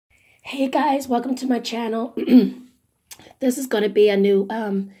Hey guys, welcome to my channel. This is going to be a new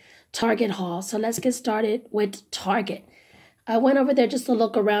Target haul. So let's get started with Target. I went over there just to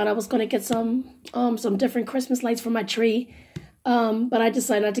look around. I was going to get some different Christmas lights for my tree. But I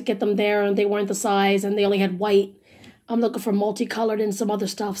decided not to get them there, and they weren't the size, and they only had white. I'm looking for multicolored and some other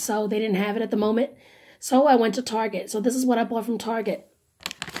stuff, so they didn't have it at the moment. So I went to Target. So this is what I bought from Target.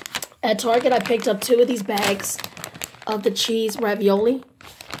 At Target, I picked up 2 of these bags of the cheese ravioli.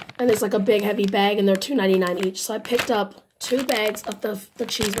 And it's like a big heavy bag, and they're $2.99 each. So I picked up 2 bags of the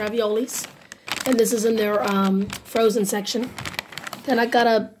cheese raviolis. And this is in their frozen section. Then I got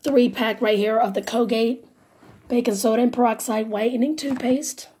a 3-pack right here of the Colgate baking soda and peroxide whitening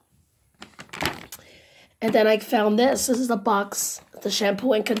toothpaste. And then I found this. This is a box of the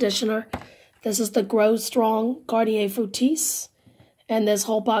shampoo and conditioner. This is the Grow Strong Garnier Fructis. And this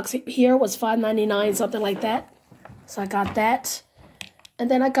whole box here was $5.99, something like that. So I got that. And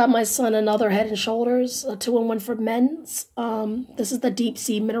then I got my son another Head & Shoulders, a 2-in-1 for men's. This is the Deep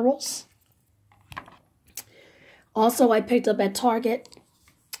Sea Minerals. Also, I picked up at Target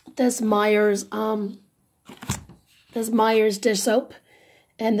this Myers dish soap.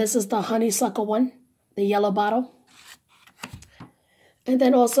 And this is the honeysuckle one, the yellow bottle. And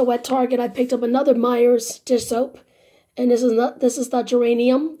then also at Target, I picked up another Myers dish soap. And this is the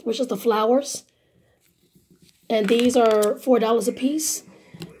geranium, which is the flowers. And these are $4 a piece.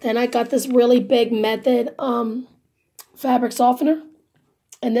 Then I got this really big Method fabric softener.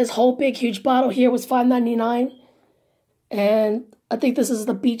 And this whole big, huge bottle here was $5.99. And I think this is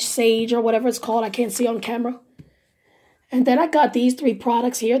the Beach Sage or whatever it's called. I can't see on camera. And then I got these 3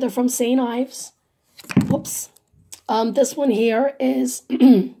 products here. They're from St. Ives. Whoops. This one here is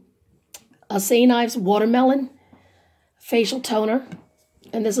a St. Ives Watermelon Facial Toner.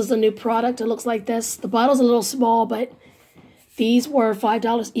 And this is a new product. It looks like this. The bottle's a little small, but these were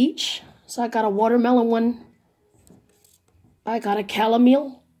 $5 each. So I got a watermelon one. I got a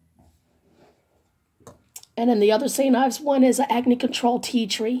chamomile. And then the other St. Ives one is an acne control tea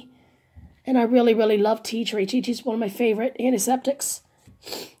tree. And I really, really love tea tree. Tea tree is one of my favorite antiseptics.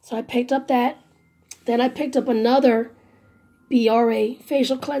 So I picked up that. Then I picked up another BRA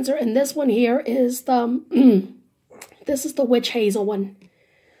facial cleanser. And this one here is the this is the Witch Hazel one.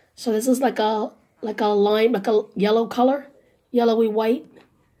 So this is like a lime, like a yellow color. Yellowy white.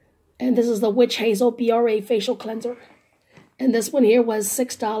 And this is the Witch Hazel BRA facial cleanser. And this one here was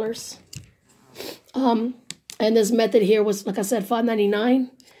 $6. And this Method here was, like I said,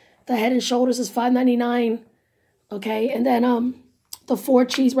 $5.99. The Head & Shoulders is $5.99. Okay, and then the 4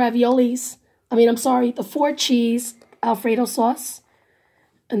 cheese raviolis. The 4 cheese Alfredo sauce.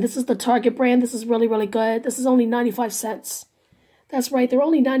 And this is the Target brand. This is really, really good. This is only 95 cents. That's right, they're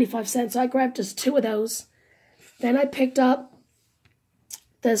only 95 cents. So I grabbed just 2 of those. Then I picked up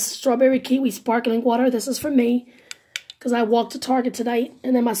this strawberry kiwi sparkling water. This is for me because I walked to Target tonight.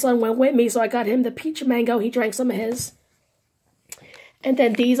 And then my son went with me, so I got him the peach mango. He drank some of his. And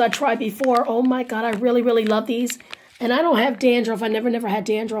then these I tried before. Oh my God, I really, really love these. And I don't have dandruff. I never had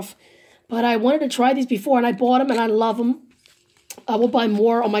dandruff. But I wanted to try these before, and I bought them, and I love them. I will buy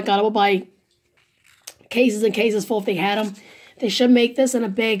more. Oh my God, I will buy cases and cases full if they had them. They should make this in a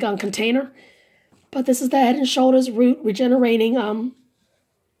big container. But this is the Head & Shoulders Root Regenerating.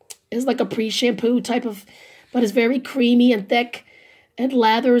 It's like a pre-shampoo type of, but it's very creamy and thick. It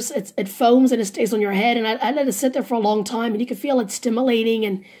lathers, it foams, and it stays on your head. And I let it sit there for a long time, and you can feel it stimulating,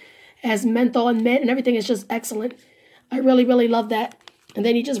 and has menthol and mint, and everything is just excellent. I really, really love that. And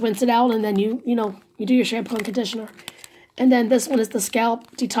then you just rinse it out, and then you do your shampoo and conditioner. And then this one is the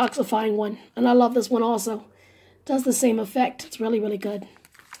scalp detoxifying one. And I love this one also. Does the same effect. It's really, really good.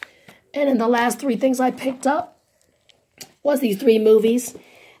 And then the last 3 things I picked up was these 3 movies.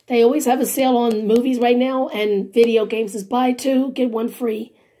 They always have a sale on movies right now, and video games is buy 2, get 1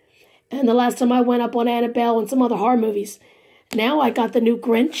 free. And the last time I went up on Annabelle and some other horror movies. Now I got the new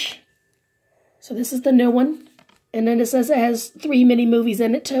Grinch. So this is the new one. And then it says it has 3 mini movies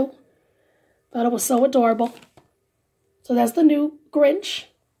in it too. Thought it was so adorable. So that's the new Grinch.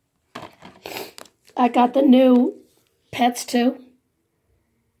 I got the new Pets 2.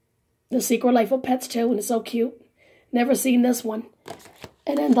 The Secret Life of Pets 2, and it's so cute. Never seen this one.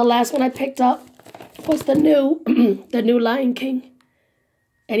 And then the last one I picked up was the new the new Lion King.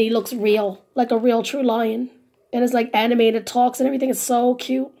 And he looks real, like a real true lion. And it's like animated, talks and everything. It's so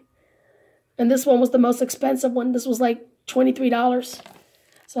cute. And this one was the most expensive one. This was like $23.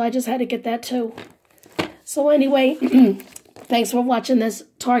 So I just had to get that too. So anyway, thanks for watching this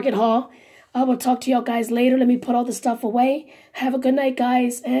Target haul. I will talk to y'all guys later. Let me put all the stuff away. Have a good night,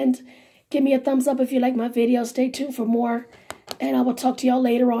 guys. And give me a thumbs up if you like my video. Stay tuned for more. And I will talk to y'all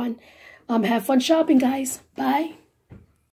later on. Have fun shopping, guys. Bye.